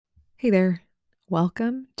Hey there.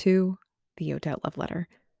 Welcome to the Odette Love Letter.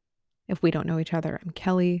 If we don't know each other, I'm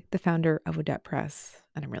Kelly, the founder of Odette Press,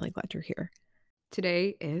 and I'm really glad you're here.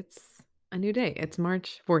 Today, it's a new day. It's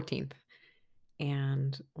March 14th,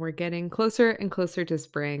 and we're getting closer and closer to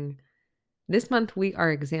spring. This month, we are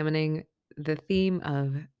examining the theme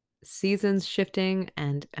of seasons shifting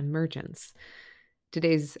and emergence.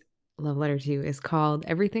 Today's love letter to you is called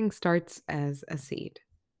Everything Starts as a Seed.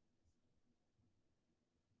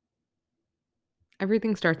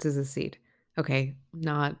 Everything starts as a seed. Okay,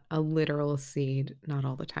 not a literal seed, not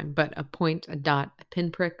all the time, but a point, a dot, a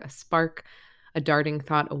pinprick, a spark, a darting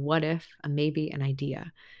thought, a what if, a maybe, an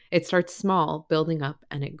idea. It starts small, building up,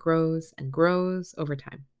 and it grows and grows over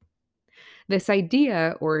time. This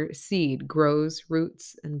idea or seed grows,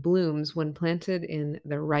 roots, and blooms when planted in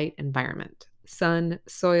the right environment. Sun,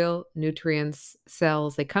 soil, nutrients,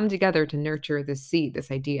 cells, they come together to nurture this seed,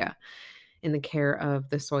 this idea, in the care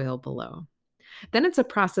of the soil below. Then it's a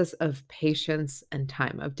process of patience and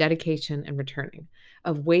time, of dedication and returning,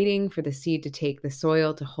 of waiting for the seed to take the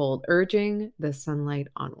soil to hold, urging the sunlight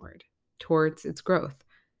onward towards its growth.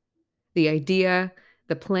 The idea,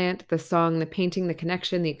 the plant, the song, the painting, the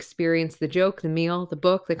connection, the experience, the joke, the meal, the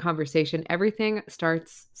book, the conversation, everything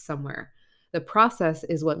starts somewhere. The process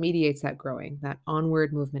is what mediates that growing, that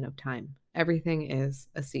onward movement of time. Everything is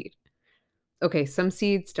a seed. Okay, some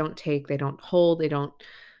seeds don't take, they don't hold, they don't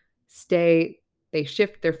stay, they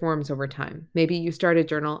shift their forms over time. Maybe you start a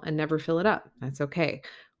journal and never fill it up. That's okay.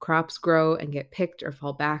 Crops grow and get picked or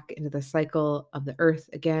fall back into the cycle of the earth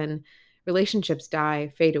again. Relationships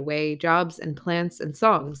die, fade away. Jobs and plants and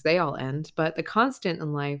songs, they all end. But the constant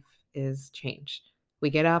in life is change. We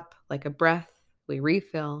get up like a breath, we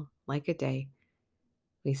refill like a day.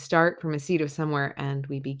 We start from a seed of somewhere and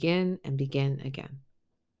we begin and begin again.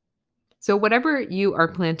 So, whatever you are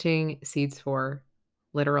planting seeds for,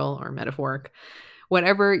 literal or metaphoric,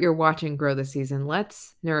 whatever you're watching grow this season,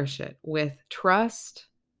 let's nourish it with trust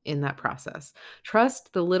in that process.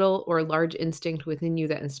 Trust the little or large instinct within you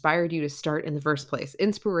that inspired you to start in the first place.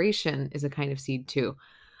 Inspiration is a kind of seed too.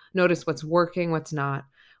 Notice what's working, what's not,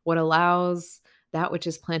 what allows that which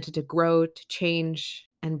is planted to grow, to change,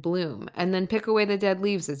 and bloom. And then pick away the dead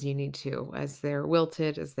leaves as you need to, as they're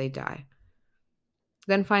wilted, as they die.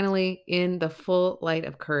 Then finally, in the full light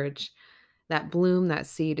of courage, that bloom, that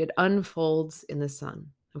seed, it unfolds in the sun.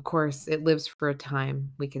 Of course, it lives for a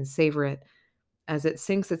time. We can savor it as it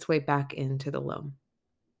sinks its way back into the loam.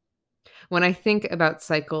 When I think about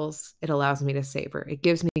cycles, it allows me to savor. It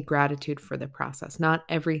gives me gratitude for the process. Not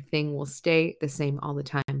everything will stay the same all the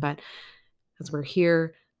time, but as we're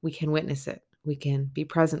here, we can witness it. We can be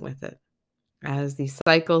present with it as these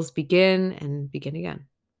cycles begin and begin again.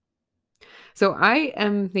 So I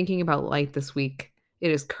am thinking about light this week. It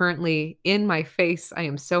is currently in my face. I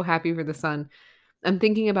am so happy for the sun. I'm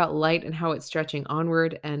thinking about light and how it's stretching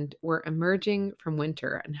onward, and we're emerging from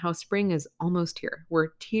winter and how spring is almost here. We're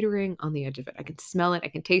teetering on the edge of it. I can smell it, I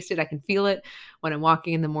can taste it, I can feel it when I'm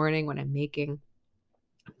walking in the morning, when I'm making.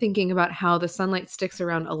 I'm thinking about how the sunlight sticks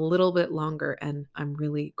around a little bit longer, and I'm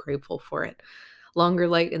really grateful for it. Longer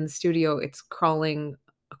light in the studio, it's crawling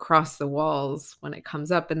across the walls when it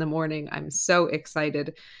comes up in the morning. I'm so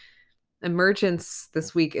excited. Emergence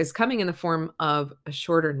this week is coming in the form of a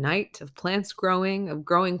shorter night, of plants growing, of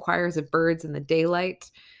growing choirs of birds in the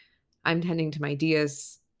daylight. I'm tending to my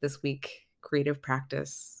ideas this week, creative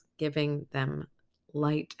practice, giving them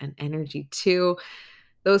light and energy too.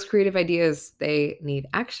 Those creative ideas, they need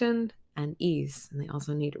action and ease, and they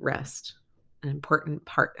also need rest, an important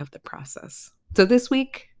part of the process. So this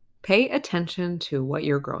week, pay attention to what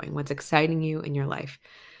you're growing, what's exciting you in your life,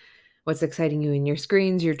 what's exciting you in your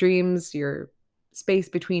screens, your dreams, your space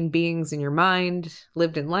between beings in your mind,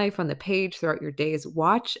 lived in life on the page throughout your days.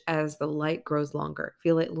 Watch as the light grows longer.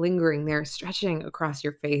 Feel it lingering there, stretching across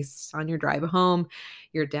your face on your drive home,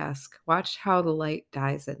 your desk. Watch how the light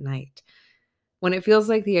dies at night. When it feels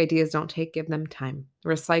like the ideas don't take, give them time.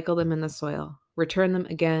 Recycle them in the soil. Return them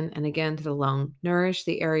again and again to the loam. Nourish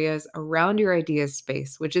the areas around your ideas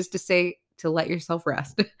space, which is to say, to let yourself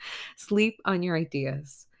rest. Sleep on your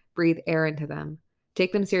ideas. Breathe air into them.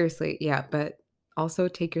 Take them seriously, yeah, but also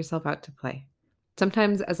take yourself out to play.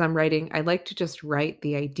 Sometimes as I'm writing, I like to just write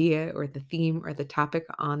the idea or the theme or the topic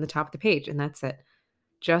on the top of the page, and that's it.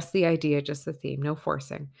 Just the idea, just the theme, no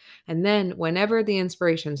forcing. And then whenever the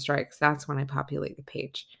inspiration strikes, that's when I populate the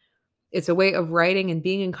page. It's a way of writing and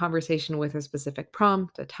being in conversation with a specific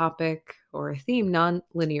prompt, a topic, or a theme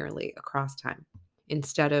non-linearly across time,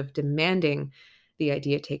 instead of demanding the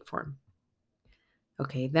idea take form.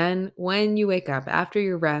 Okay, then when you wake up after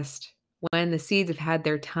your rest, when the seeds have had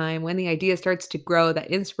their time, when the idea starts to grow,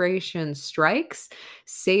 that inspiration strikes,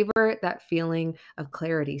 savor that feeling of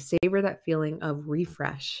clarity, savor that feeling of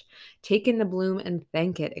refresh. Take in the bloom and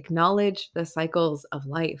thank it. Acknowledge the cycles of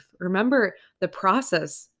life. Remember the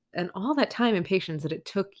process and all that time and patience that it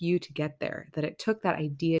took you to get there, that it took that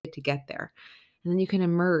idea to get there. And then you can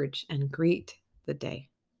emerge and greet the day.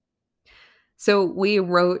 So we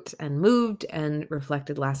wrote and moved and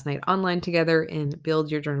reflected last night online together in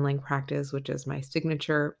Build Your Journaling Practice, which is my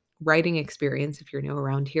signature writing experience if you're new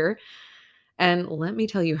around here. And let me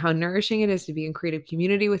tell you how nourishing it is to be in creative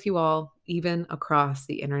community with you all, even across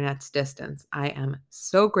the internet's distance. I am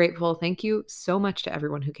so grateful. Thank you so much to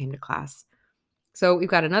everyone who came to class. So we've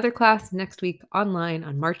got another class next week online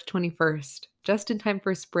on March 21st, just in time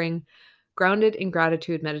for spring. Grounded in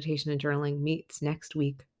Gratitude Meditation and Journaling meets next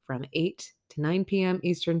week from 8 to 9 p.m.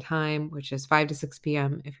 Eastern Time, which is 5 to 6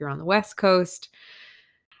 p.m. if you're on the West Coast.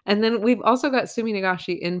 And then we've also got Sumi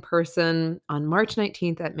Nagashi in person on March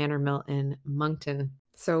 19th at Manor Mill in Moncton.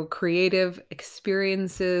 So creative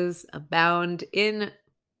experiences abound in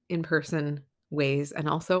in-person ways and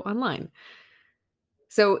also online.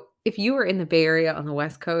 So if you are in the Bay Area on the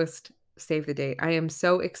West Coast, save the date. I am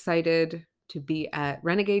so excited to be at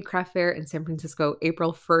Renegade Craft Fair in San Francisco,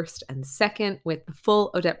 April 1st and 2nd with the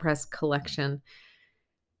full Odette Press collection,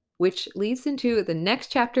 which leads into the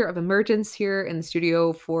next chapter of emergence here in the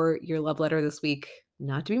studio for your love letter this week.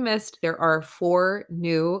 Not to be missed, there are 4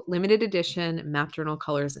 new limited edition map journal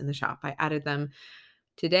colors in the shop. I added them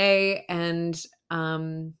today. And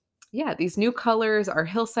these new colors are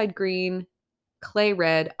hillside green, clay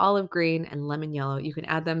red, olive green, and lemon yellow. You can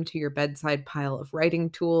add them to your bedside pile of writing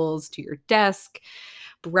tools, to your desk.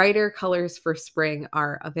 Brighter colors for spring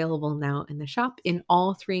are available now in the shop in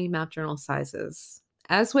all 3 map journal sizes.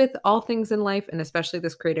 As with all things in life, and especially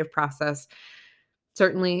this creative process,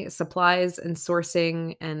 certainly supplies and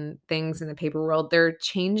sourcing and things in the paper world, they're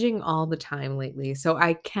changing all the time lately. So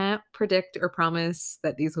I can't predict or promise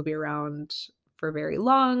that these will be around for very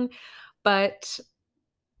long, but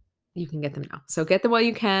you can get them now. So get them while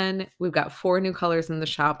you can. We've got 4 new colors in the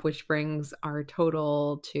shop, which brings our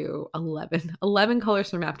total to 11 colors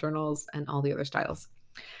for map journals and all the other styles.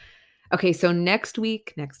 Okay, so next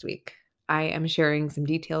week, I am sharing some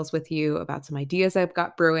details with you about some ideas I've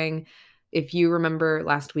got brewing. If you remember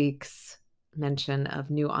last week's mention of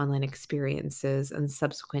new online experiences and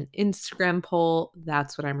subsequent Instagram poll,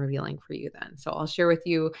 that's what I'm revealing for you then. So I'll share with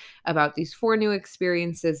you about these 4 new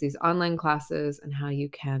experiences, these online classes, and how you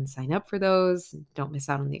can sign up for those. Don't miss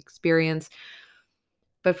out on the experience.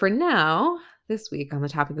 But for now, this week on the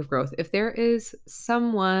topic of growth, if there is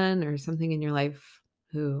someone or something in your life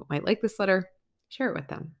who might like this letter, share it with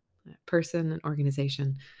them. A person, an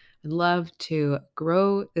organization. I'd love to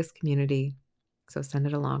grow this community, so send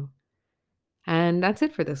it along. And that's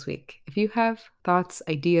it for this week. If you have thoughts,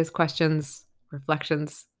 ideas, questions,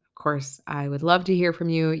 reflections, of course, I would love to hear from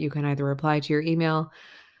you. You can either reply to your email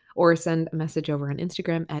or send a message over on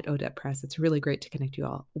Instagram at Odette Press. It's really great to connect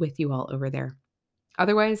with you all over there.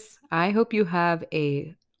 Otherwise, I hope you have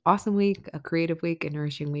a awesome week, a creative week, a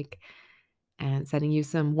nourishing week, and sending you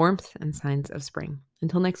some warmth and signs of spring.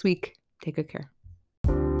 Until next week, take good care.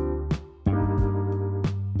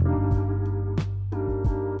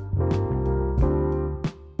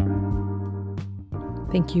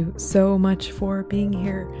 Thank you so much for being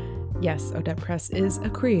here. Yes, Odette Press is a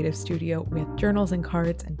creative studio with journals and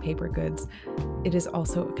cards and paper goods. It is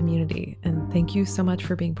also a community, and thank you so much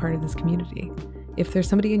for being part of this community. If there's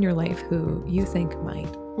somebody in your life who you think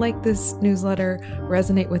might like this newsletter,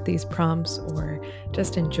 resonate with these prompts, or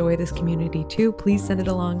just enjoy this community too, please send it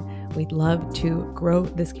along. We'd love to grow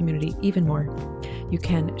this community even more. You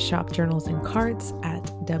can shop journals and cards at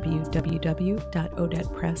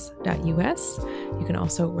www.odettepress.us. You can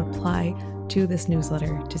also reply to this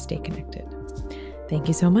newsletter to stay connected. Thank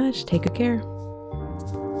you so much. Take good care.